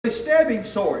a stabbing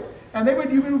sword. And they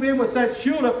would move in with that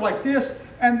shield up like this,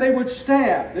 and they would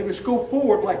stab. They would go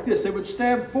forward like this. They would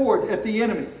stab forward at the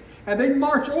enemy. And they'd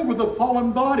march over the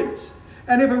fallen bodies.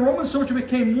 And if a Roman soldier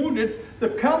became wounded, the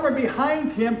cavalry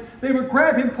behind him, they would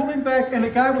grab him, pull him back, and the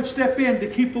guy would step in to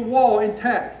keep the wall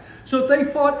intact. So they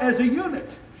fought as a unit.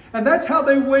 And that's how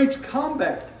they waged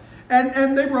combat.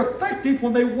 And they were effective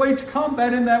when they waged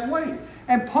combat in that way.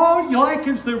 And Paul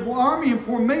likens the army in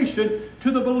formation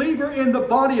to the believer in the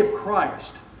body of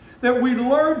Christ. That we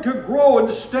learn to grow and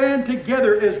to stand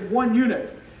together as one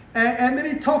unit. And then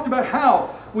he talked about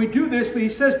how we do this, but he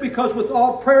says, because with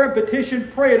all prayer and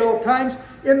petition, pray at all times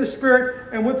in the Spirit,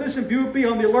 and with this in view, be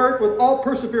on the alert with all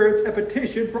perseverance and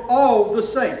petition for all the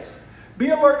saints. Be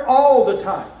alert all the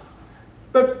time.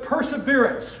 But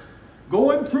perseverance,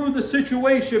 going through the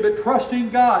situation, but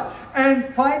trusting God,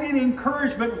 and finding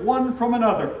encouragement one from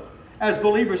another as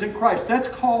believers in Christ. That's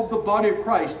called the body of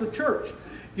Christ, the church.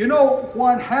 You know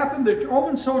what happened? The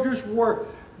Roman soldiers were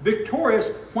victorious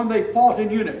when they fought in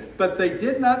unit, but they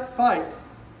did not fight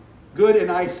good in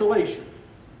isolation.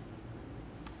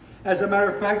 As a matter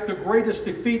of fact, the greatest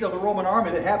defeat of the Roman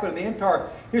army that happened in the entire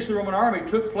history of the Roman army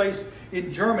took place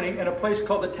in Germany in a place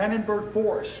called the Tannenberg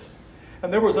Forest.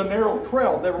 And there was a narrow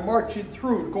trail they were marching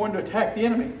through, going to attack the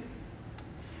enemy.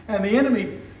 And the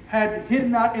enemy had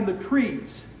hidden out in the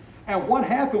trees. And what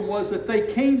happened was that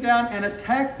they came down and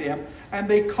attacked them, and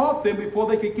they caught them before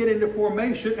they could get into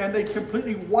formation, and they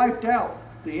completely wiped out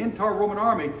the entire Roman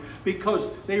army because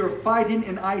they were fighting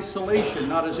in isolation,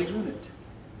 not as a unit.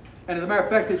 And as a matter of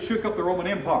fact, it shook up the Roman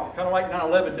Empire, kind of like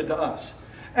 9/11 did to us.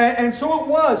 And so it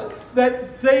was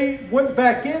that they went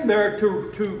back in there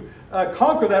to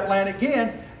conquer that land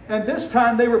again. And this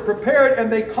time they were prepared,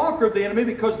 and they conquered the enemy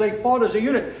because they fought as a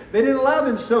unit. They didn't allow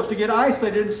themselves to get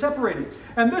isolated and separated.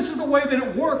 And this is the way that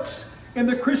it works in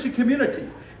the Christian community,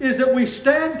 is that we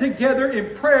stand together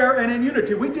in prayer and in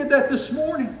unity. We did that this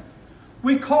morning.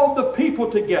 We called the people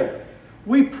together.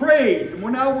 We prayed,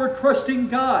 and now we're trusting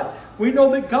God. We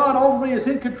know that God ultimately is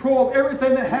in control of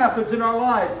everything that happens in our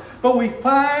lives. But we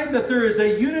find that there is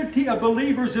a unity of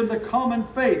believers in the common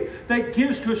faith that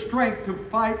gives to us strength to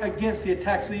fight against the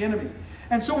attacks of the enemy.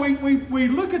 And so we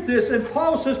look at this, and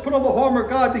Paul says, put on the armor of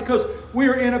God because we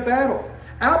are in a battle.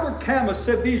 Albert Camus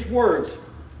said these words.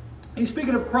 He's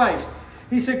speaking of Christ.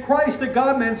 He said, Christ, the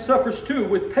God-man, suffers too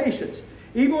with patience.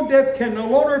 Evil death can no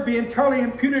longer be entirely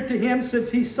imputed to him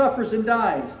since he suffers and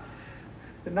dies.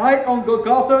 The night on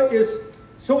Golgotha is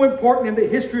so important in the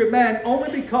history of man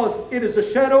only because it is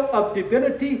a shadow of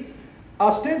divinity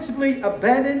ostensibly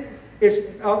abandoned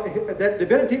that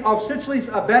divinity ostensibly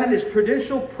abandoned its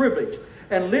traditional privilege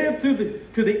and lived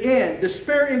to the end,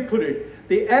 despair included,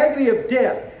 the agony of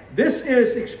death. This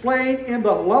is explained in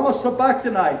the Lama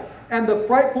Sabachthani and the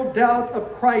frightful doubt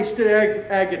of Christ's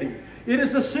agony. It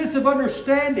is a sense of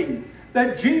understanding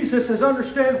that Jesus has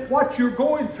understood what you're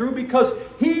going through because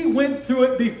he went through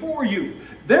it before you.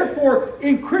 Therefore,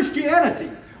 in Christianity,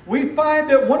 we find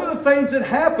that one of the things that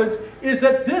happens is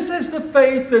that this is the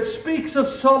faith that speaks of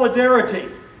solidarity.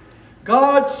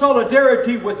 God's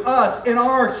solidarity with us in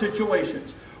our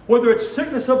situations. Whether it's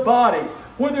sickness of body,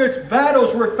 whether it's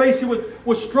battles we're facing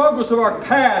with struggles of our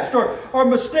past, or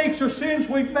mistakes or sins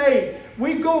we've made.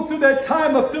 We go through that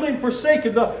time of feeling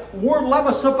forsaken. The word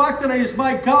lama sabachthani is,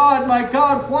 my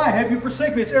God, why have you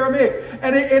forsaken me? It's Aramaic.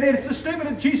 And it's the statement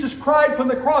that Jesus cried from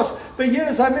the cross. But yet,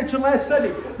 as I mentioned last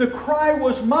Sunday, the cry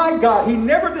was, my God. He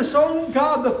never disowned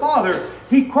God the Father.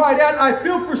 He cried out, I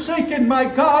feel forsaken, my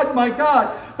God, my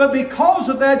God. But because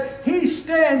of that, he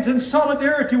stands in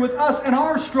solidarity with us in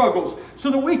our struggles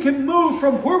so that we can move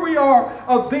from where we are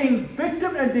of being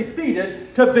victim and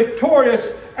defeated to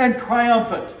victorious and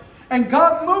triumphant. And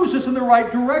God moves us in the right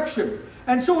direction.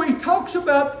 And so he talks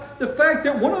about the fact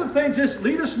that one of the things is,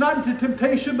 lead us not into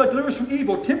temptation, but deliver us from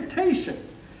evil. Temptation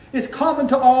is common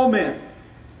to all men.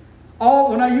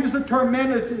 When I use the term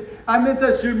men, I meant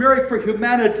that's generic for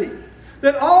humanity.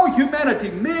 That all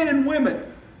humanity, men and women,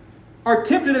 are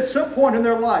tempted at some point in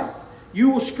their life. You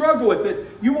will struggle with it.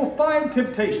 You will find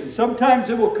temptation. Sometimes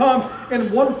it will come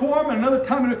in one form, and another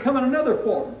time it will come in another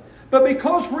form. But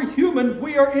because we're human,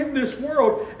 we are in this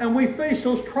world, and we face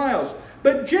those trials.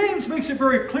 But James makes it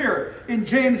very clear in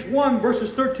James 1,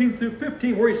 verses 13 through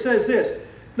 15, where he says this,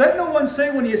 let no one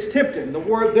say when he is tempted, and the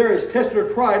word there is tested or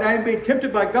tried, I am being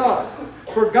tempted by God.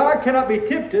 For God cannot be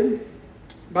tempted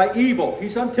by evil.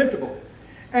 He's untemptable.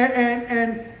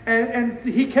 And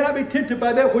he cannot be tempted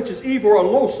by that which is evil or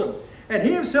loathsome. And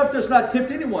he himself does not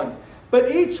tempt anyone. But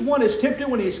each one is tempted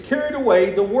when he is carried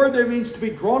away. The word there means to be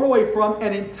drawn away from,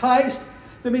 and enticed.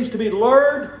 That means to be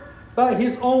lured by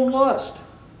his own lust.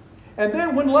 And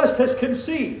then when lust has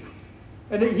conceived,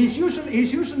 and he's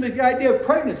using the idea of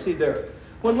pregnancy there.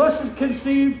 When lust is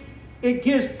conceived, it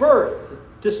gives birth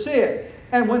to sin.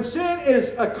 And when sin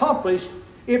is accomplished,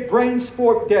 it brings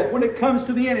forth death. When it comes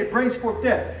to the end, it brings forth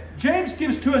death. James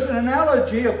gives to us an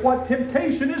analogy of what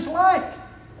temptation is like.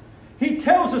 He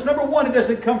tells us, number one, it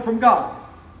doesn't come from God.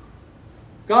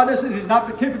 God is not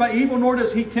tempted by evil, nor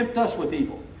does He tempt us with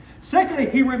evil. Secondly,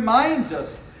 He reminds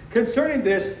us concerning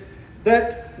this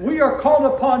that we are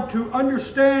called upon to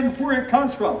understand where it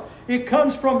comes from. It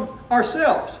comes from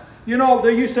ourselves. You know,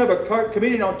 they used to have a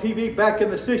comedian on TV back in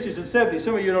the 60s and 70s.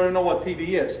 Some of you don't even know what TV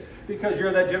is because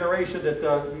you're that generation that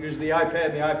uses the iPad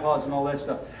and the iPods and all that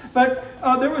stuff. But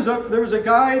there was a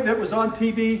guy that was on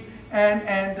TV,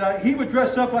 and he would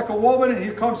dress up like a woman, and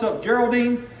he'd call himself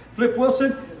Geraldine Flip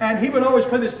Wilson, and he would always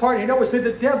play this part, and he'd always say,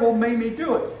 "The devil made me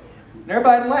do it." And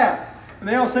everybody would laugh. And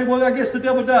they all say, "Well, I guess the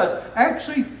devil does."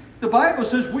 Actually, the Bible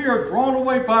says we are drawn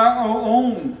away by our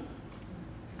own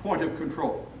point of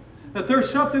control. That there's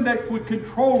something that would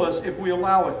control us if we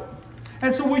allow it.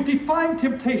 And so we define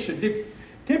temptation.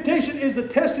 Temptation is the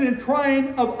testing and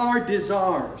trying of our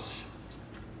desires.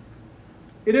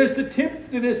 It is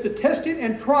the testing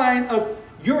and trying of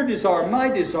your desire, my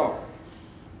desire.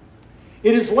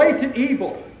 It is latent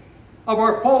evil of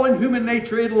our fallen human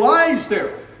nature. It lies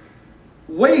there,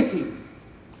 waiting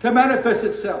to manifest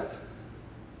itself.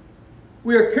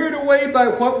 We are carried away by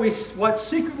what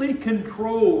secretly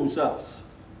controls us.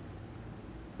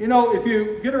 You know, if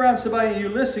you get around somebody and you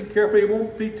listen carefully, it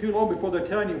won't be too long before they're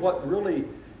telling you what really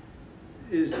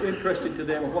is interesting to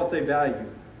them and what they value.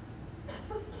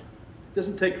 It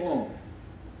doesn't take long.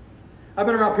 I've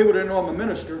been around people that know I'm a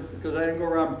minister because I didn't go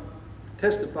around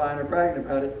testifying or bragging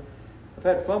about it. I've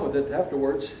had fun with it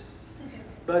afterwards.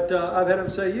 But I've had them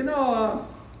say, "You know,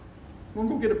 want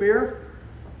to go get a beer?"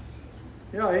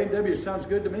 "Yeah, A&W sounds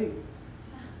good to me."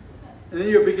 And then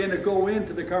you begin to go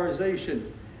into the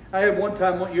conversation. I had one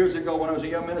time, years ago, when I was a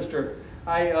young minister,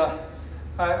 I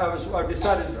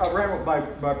decided, I ran with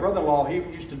my brother-in-law. He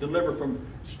used to deliver from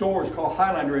stores called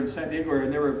Highlander in San Diego,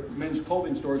 and they were men's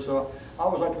clothing stores. So I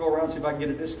always like to go around and see if I can get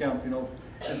a discount, you know,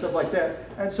 and stuff like that.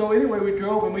 And so anyway, we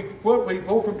drove and we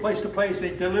go from place to place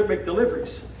and make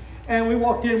deliveries. And we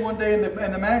walked in one day, and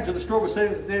the manager of the store was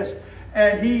saying this,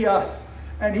 and he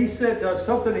said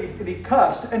something, and he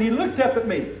cussed, and he looked up at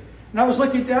me, and I was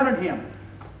looking down at him.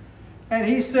 And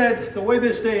he said, "The way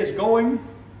this day is going,"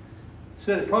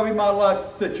 said, "it's probably my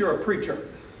luck that you're a preacher."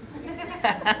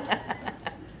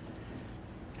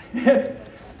 And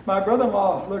my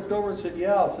brother-in-law looked over and said,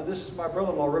 "Yeah." I said, "This is my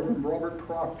brother-in-law, Reverend Robert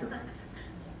Proctor."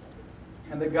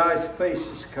 And the guy's face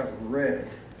just got red.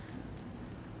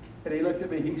 And he looked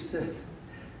at me, he said,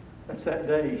 "That's that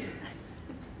day."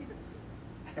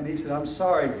 And he said, "I'm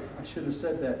sorry, I shouldn't have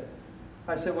said that."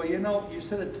 I said, "Well, you know, you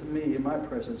said it to me in my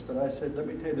presence, but I said, let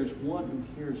me tell you, there's one who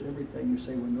hears everything you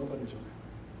say when nobody's around."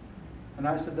 And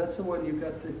I said, "That's the one you've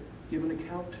got to give an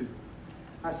account to."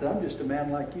 I said, "I'm just a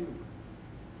man like you."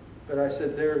 But I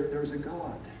said, there's a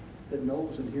God that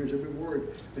knows and hears every word,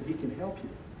 but He can help you.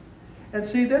 And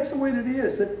see, that's the way that it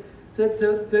is,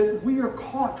 that we are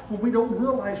caught when we don't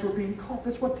realize we're being caught.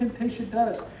 That's what temptation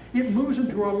does. It moves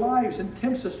into our lives and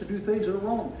tempts us to do things that are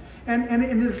wrong. And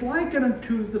it is likened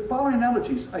unto the following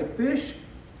analogies: a fish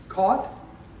caught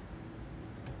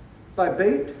by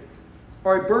bait,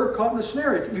 or a bird caught in a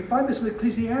snare. You find this in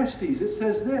Ecclesiastes. It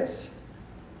says this: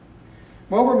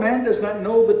 "Moreover, man does not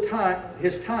know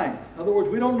his time." In other words,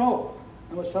 we don't know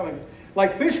how much time.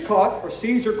 "Like fish caught, or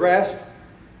seized, or grasped,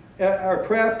 are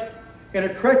trapped in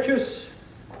a treacherous,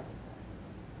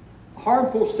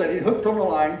 harmful setting, hooked on a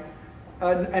line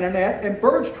and a net, and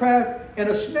birds trapped in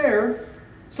a snare,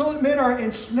 so that men are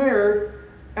ensnared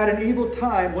at an evil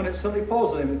time when it suddenly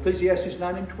falls on them." Ecclesiastes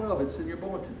 9 and 12. It's in your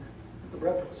bulletin, the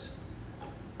reference.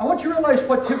 I want you to realize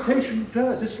what temptation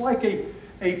does. It's like a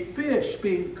fish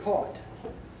being caught.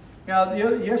 Now,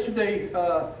 yesterday,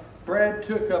 Brad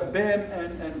took Ben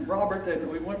and Robert, and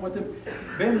we went with him.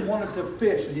 Ben wanted to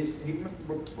fish, and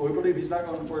we believe he's not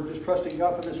going. We're just trusting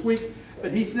God for this week,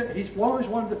 but he's always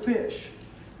wanted to fish,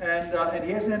 and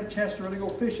he hasn't had a chance to really go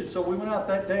fishing. So we went out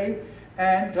that day,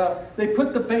 and they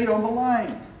put the bait on the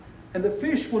line, and the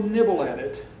fish will nibble at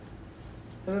it,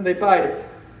 and then they bite it.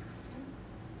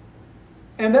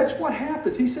 And that's what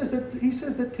happens. He says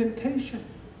that temptation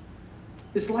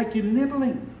is like you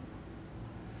nibbling.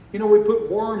 You know, we put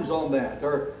worms on that,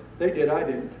 or they did, I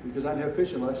didn't, because I didn't have a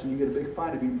fishing license. You get a big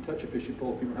fine if you even touch a fishing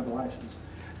pole if you don't have a license.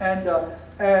 And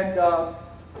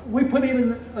we put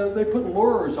they put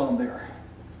lures on there.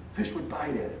 Fish would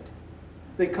bite at it.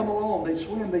 They'd come along, they'd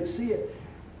swim, they'd see it,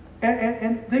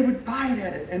 and they would bite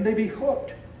at it, and they'd be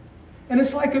hooked. And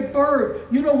it's like a bird.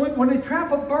 You know, when they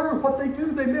trap a bird, what they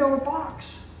do, they nail a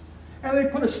box. And they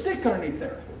put a stick underneath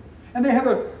there. And they have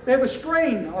a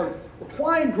string or a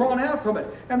twine drawn out from it.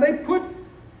 And they put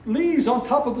leaves on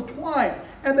top of the twine.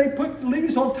 And they put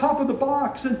leaves on top of the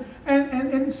box and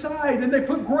inside. And they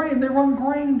put grain. They run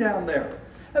grain down there.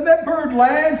 And that bird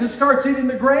lands and starts eating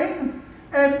the grain.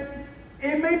 And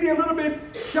it may be a little bit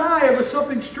shy of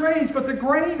something strange, but the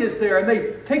grain is there. And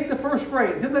they take the first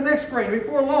grain, then the next grain.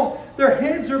 Before long, their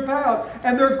heads are bowed.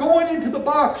 And they're going into the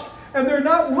box. And they're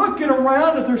not looking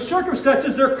around at their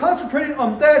circumstances. They're concentrating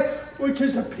on that which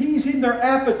is appeasing their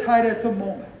appetite at the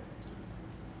moment.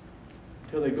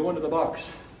 Until they go into the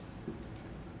box.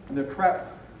 And they're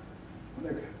trapped.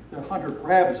 And the hunter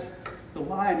grabs the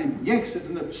line and yanks it,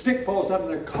 and the stick falls out and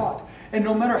they're caught. And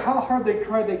no matter how hard they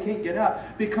try, they can't get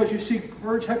out. Because you see,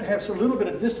 birds have to have a little bit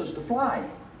of distance to fly.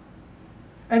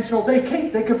 And so they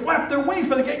can flap their wings,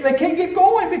 but they can't get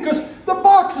going because the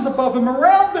box is above them,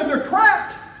 around them, they're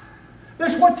trapped.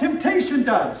 That's what temptation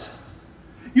does.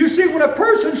 You see, when a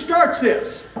person starts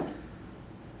this,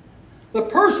 the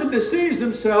person deceives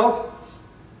himself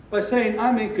by saying,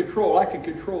 I'm in control, I can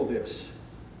control this.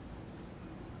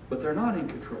 But they're not in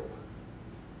control.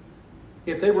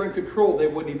 If they were in control, they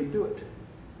wouldn't even do it.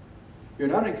 You're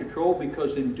not in control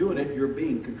because in doing it, you're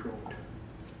being controlled.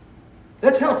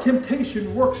 That's how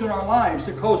temptation works in our lives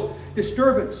to cause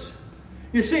disturbance.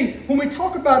 You see, when we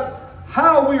talk about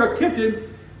how we are tempted,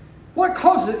 what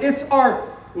causes it? It's our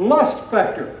lust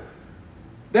factor.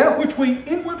 That which we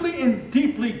inwardly and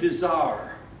deeply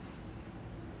desire.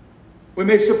 We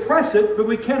may suppress it, but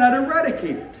we cannot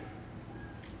eradicate it.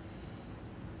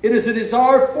 It is a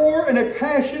desire for and a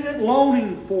passionate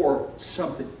longing for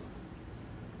something.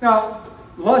 Now,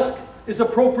 lust is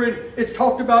appropriate. It's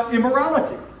talked about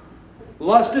immorality.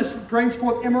 Lust brings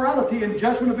forth immorality and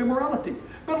judgment of immorality.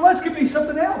 But lust can be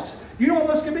something else. You know what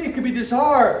lust can be? It can be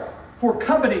desire for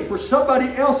coveting, for somebody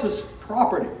else's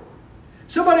property.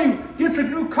 Somebody gets a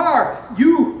new car.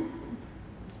 You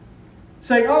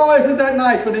say, oh, isn't that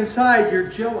nice? But inside you're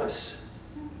jealous.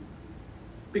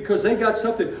 Because they got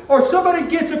something. Or somebody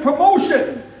gets a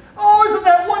promotion. Oh, isn't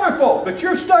that wonderful? But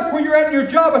you're stuck where you're at in your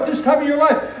job at this time of your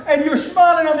life. And you're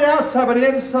smiling on the outside, but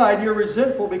inside you're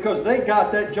resentful because they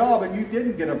got that job and you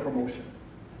didn't get a promotion.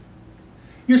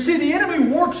 You see, the enemy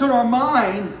works on our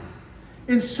mind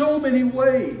in so many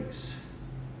ways.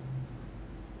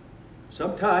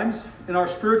 Sometimes in our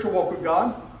spiritual walk with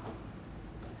God,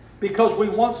 because we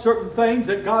want certain things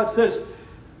that God says,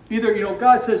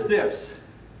 God says this.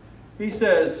 He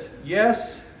says,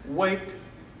 yes, wait,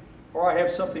 or I have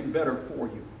something better for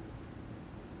you.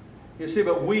 You see,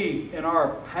 but we, in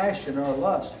our passion, our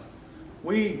lust,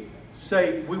 we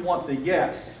say we want the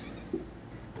yes.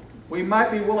 We might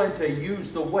be willing to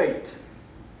use the wait,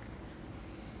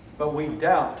 but we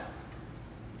doubt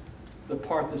the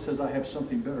part that says I have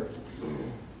something better for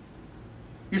you.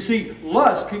 You see,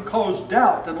 lust can cause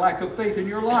doubt and lack of faith in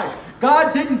your life.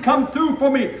 God didn't come through for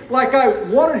me like I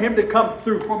wanted Him to come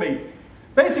through for me.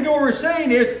 Basically what we're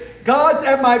saying is, God's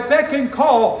at my beck and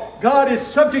call. God is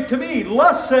subject to me.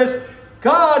 Lust says,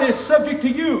 God is subject to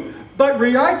you. But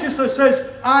righteousness says,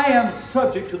 I am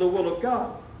subject to the will of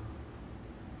God.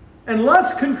 And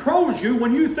lust controls you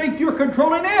when you think you're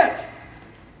controlling it.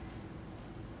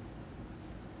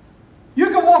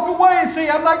 You can walk away and say,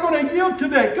 I'm not going to yield to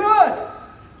that. Good.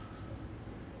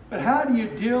 But how do you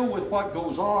deal with what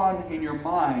goes on in your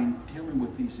mind dealing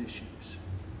with these issues?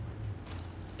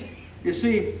 You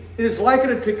see, it is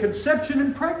likened to conception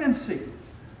and pregnancy.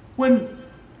 When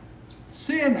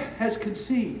sin has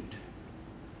conceived,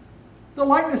 the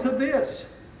likeness of this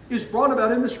is brought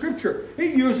about in the Scripture.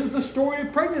 It uses the story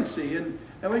of pregnancy. And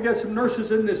we got some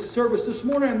nurses in this service this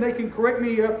morning, and they can correct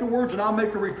me afterwards, and I'll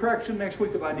make a retraction next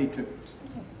week if I need to.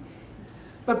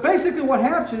 But basically what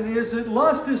happens is that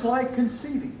lust is like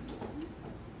conceiving.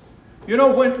 You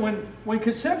know, when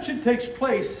conception takes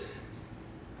place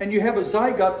and you have a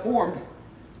zygote formed,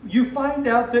 you find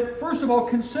out that, first of all,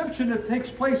 conception that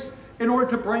takes place in order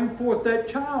to bring forth that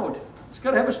child. It's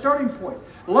got to have a starting point.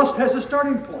 Lust has a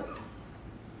starting point.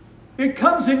 It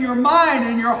comes in your mind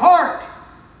and your heart.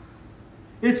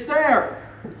 It's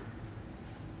there.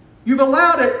 You've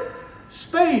allowed it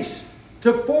space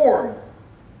to form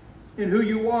in who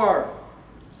you are.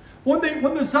 When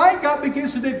the zygote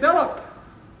begins to develop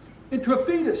into a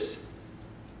fetus,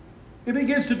 it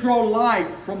begins to draw life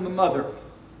from the mother.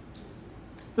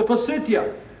 The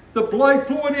placenta, the blood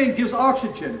flowing in gives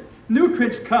oxygen.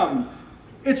 Nutrients come.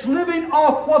 It's living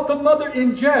off what the mother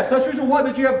ingests. That's the reason why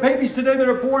that you have babies today that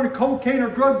are born cocaine or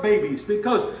drug babies.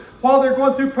 Because while they're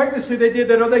going through pregnancy, they did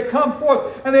that. Or they come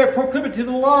forth and they have proclivity to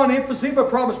the law and emphysema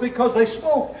problems because they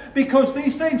smoke. Because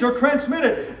these things are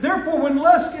transmitted. Therefore, when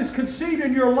lust is conceived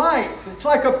in your life, it's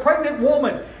like a pregnant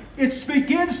woman. It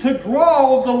begins to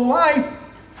draw the life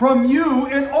from you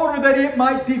in order that it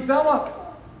might develop.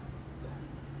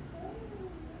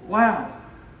 Wow.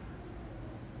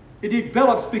 It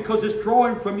develops because it's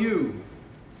drawing from you.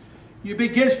 It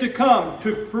begins to come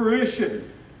to fruition.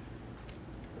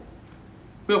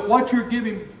 But what you're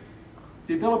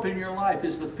developing in your life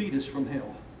is the fetus from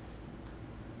hell.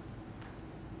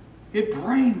 It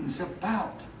brings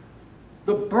about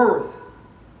the birth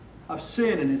of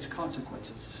sin and its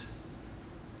consequences.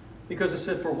 Because it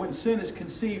says, for when sin is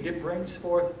conceived, it brings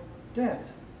forth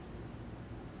death.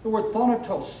 The word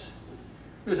thanatos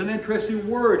is an interesting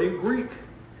word in Greek.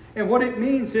 And what it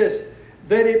means is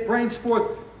that it brings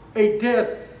forth a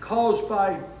death caused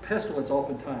by pestilence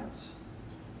oftentimes.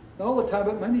 Not all the time,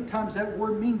 but many times that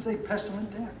word means a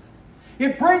pestilent death.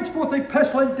 It brings forth a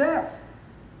pestilent death.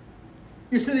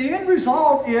 You see, the end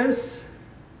result is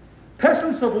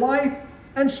pestilence of life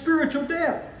and spiritual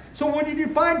death. So when you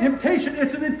define temptation,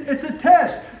 it's a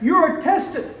test. You are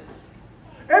tested.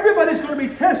 Everybody's going to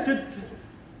be tested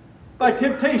by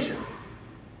temptation.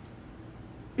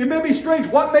 It may be strange.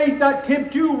 What may not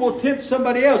tempt you will tempt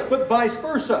somebody else, but vice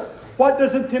versa. What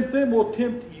doesn't tempt them will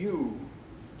tempt you.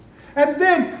 And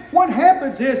then what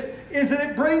happens is that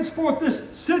it brings forth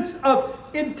this sense of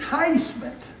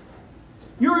enticement.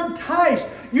 You're enticed.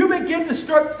 You begin to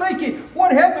start thinking.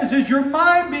 What happens is your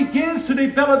mind begins to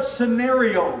develop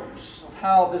scenarios of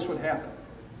how this would happen.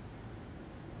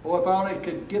 Oh, if I only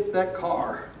could get that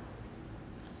car,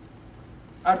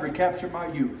 I'd recapture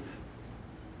my youth.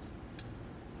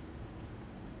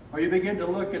 Or you begin to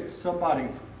look at somebody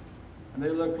and they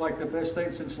look like the best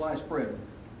thing since sliced bread.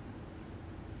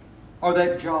 Or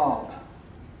that job.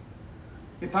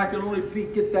 If I could only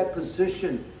get that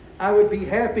position, I would be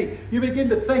happy. You begin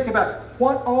to think about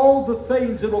what all the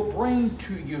things it'll bring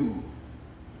to you.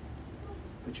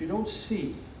 But you don't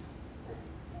see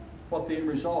what the end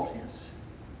result is.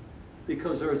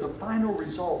 Because there is a final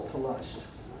result to lust.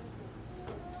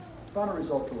 Final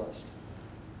result to lust.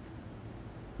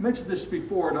 I mentioned this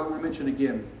before, and I'm going to mention it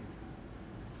again.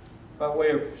 By way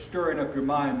of stirring up your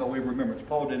mind, by way of remembrance.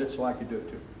 Paul did it, so I could do it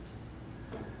too.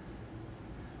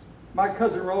 My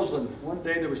cousin Rosalind, one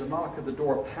day there was a knock at the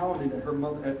door, pounding at her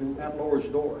mother, at Aunt Laura's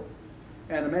door.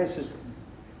 And the man says,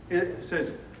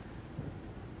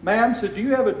 ma'am, said, do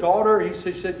you have a daughter?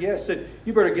 She said, yes. Said,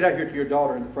 you better get out here to your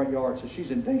daughter in the front yard. Said,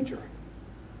 she's in danger.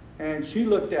 And she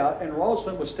looked out, and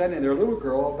Rosalind was standing there, a little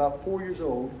girl, about 4 years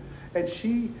old, and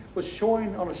she was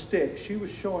showing on a stick. She was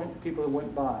showing people that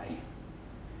went by.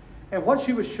 And what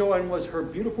she was showing was her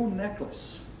beautiful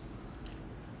necklace.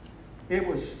 It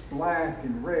was black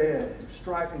and red and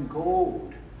striped and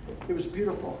gold. It was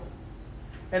beautiful.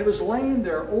 And it was laying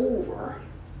there over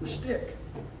the stick.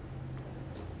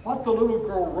 What the little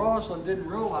girl Rosalind didn't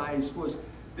realize was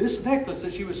this necklace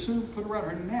that she was soon put around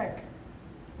her neck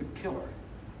would kill her.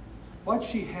 What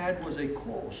she had was a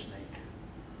coral snake.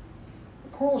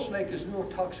 A coral snake is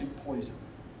neurotoxic poison.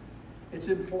 It's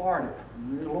in Florida,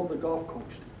 along the Gulf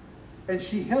Coast. And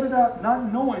she held it up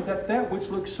not knowing that that which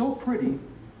looked so pretty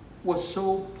was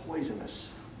so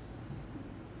poisonous.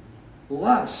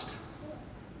 Lust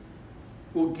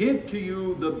will give to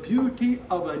you the beauty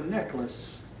of a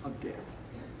necklace of death.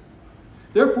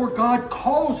 Therefore, God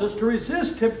calls us to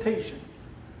resist temptation.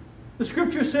 The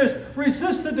scripture says,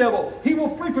 resist the devil. He will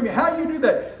flee from you. How do you do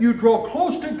that? You draw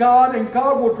close to God and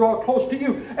God will draw close to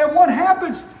you. And what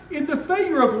happens in the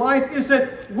failure of life is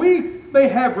that we may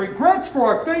have regrets for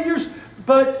our failures,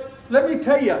 but let me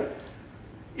tell you,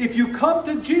 if you come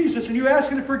to Jesus and you ask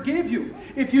Him to forgive you,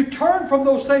 if you turn from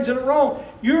those things that are wrong,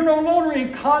 you're no longer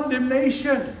in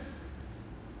condemnation.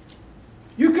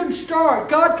 You can start.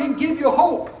 God can give you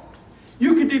hope.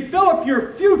 You can develop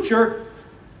your future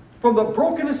from the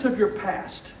brokenness of your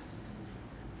past.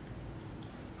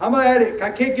 I'm an addict.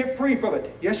 I can't get free from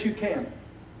it. Yes, you can.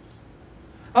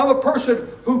 I'm a person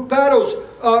who battles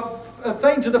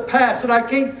things of the past and I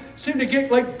can't seem to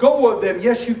let go of them.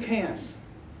 Yes, you can.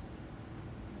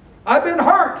 I've been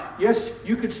hurt. Yes,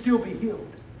 you can still be healed.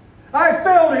 I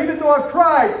failed even though I've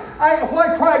tried.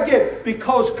 Why try again?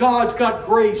 Because God's got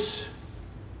grace.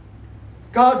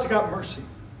 God's got mercy.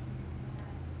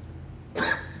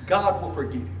 God will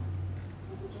forgive you.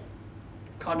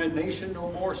 Condemnation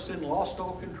no more, sin lost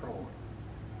all control.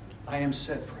 I am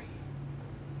set free.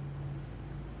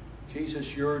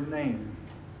 Jesus, your name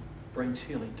brings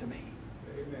healing to me.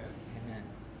 Amen.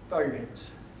 Bow your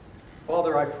heads.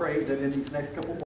 Father, I pray that in these next couple